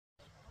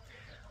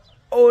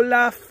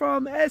Hola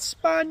from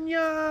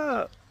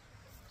España!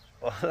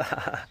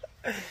 Hola!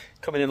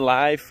 Coming in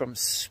live from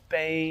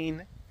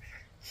Spain,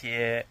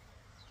 here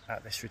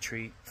at this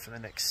retreat for the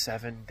next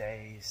 7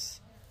 days.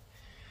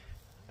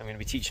 I'm going to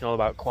be teaching all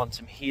about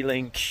quantum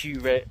healing,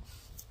 curate.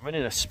 I'm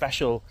running a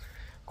special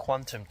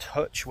quantum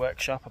touch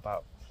workshop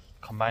about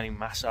combining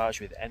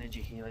massage with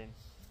energy healing.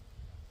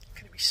 It's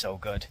going to be so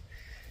good.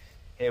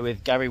 Here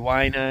with Gary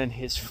Weiner and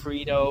his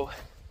Frito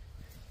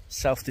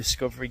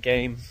self-discovery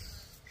game.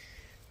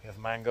 We have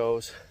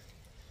mangoes,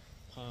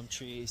 palm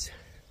trees.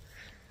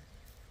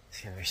 It's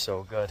going to be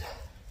so good.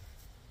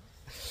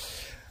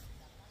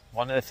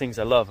 One of the things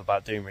I love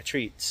about doing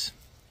retreats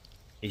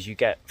is you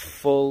get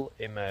full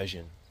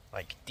immersion,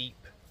 like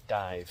deep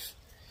dive.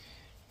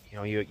 You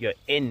know, you're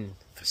in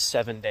for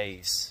 7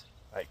 days.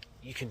 Like,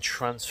 you can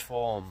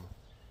transform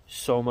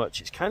so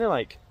much. It's kind of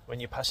like when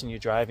you're passing your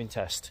driving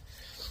test.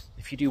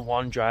 If you do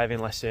one driving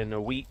lesson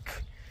a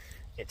week,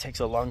 it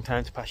takes a long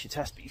time to pass your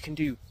test, but you can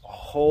do a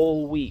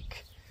whole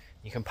week.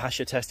 You can pass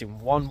your test in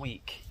 1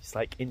 week. It's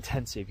like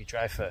intensive. You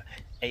drive for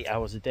 8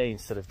 hours a day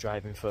instead of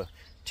driving for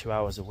 2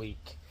 hours a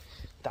week.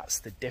 That's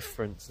the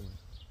difference, and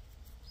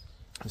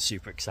I'm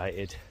super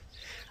excited.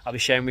 I'll be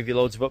sharing with you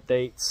loads of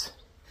updates.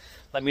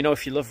 Let me know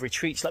if you love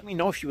retreats. Let me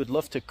know if you would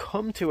love to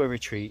come to a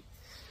retreat,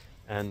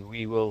 and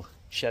we will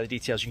share the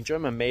details. You can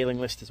join my mailing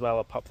list as well.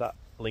 I'll pop that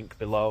link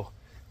below,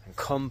 and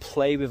come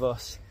play with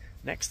us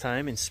next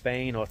time in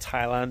Spain or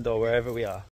Thailand or wherever we are.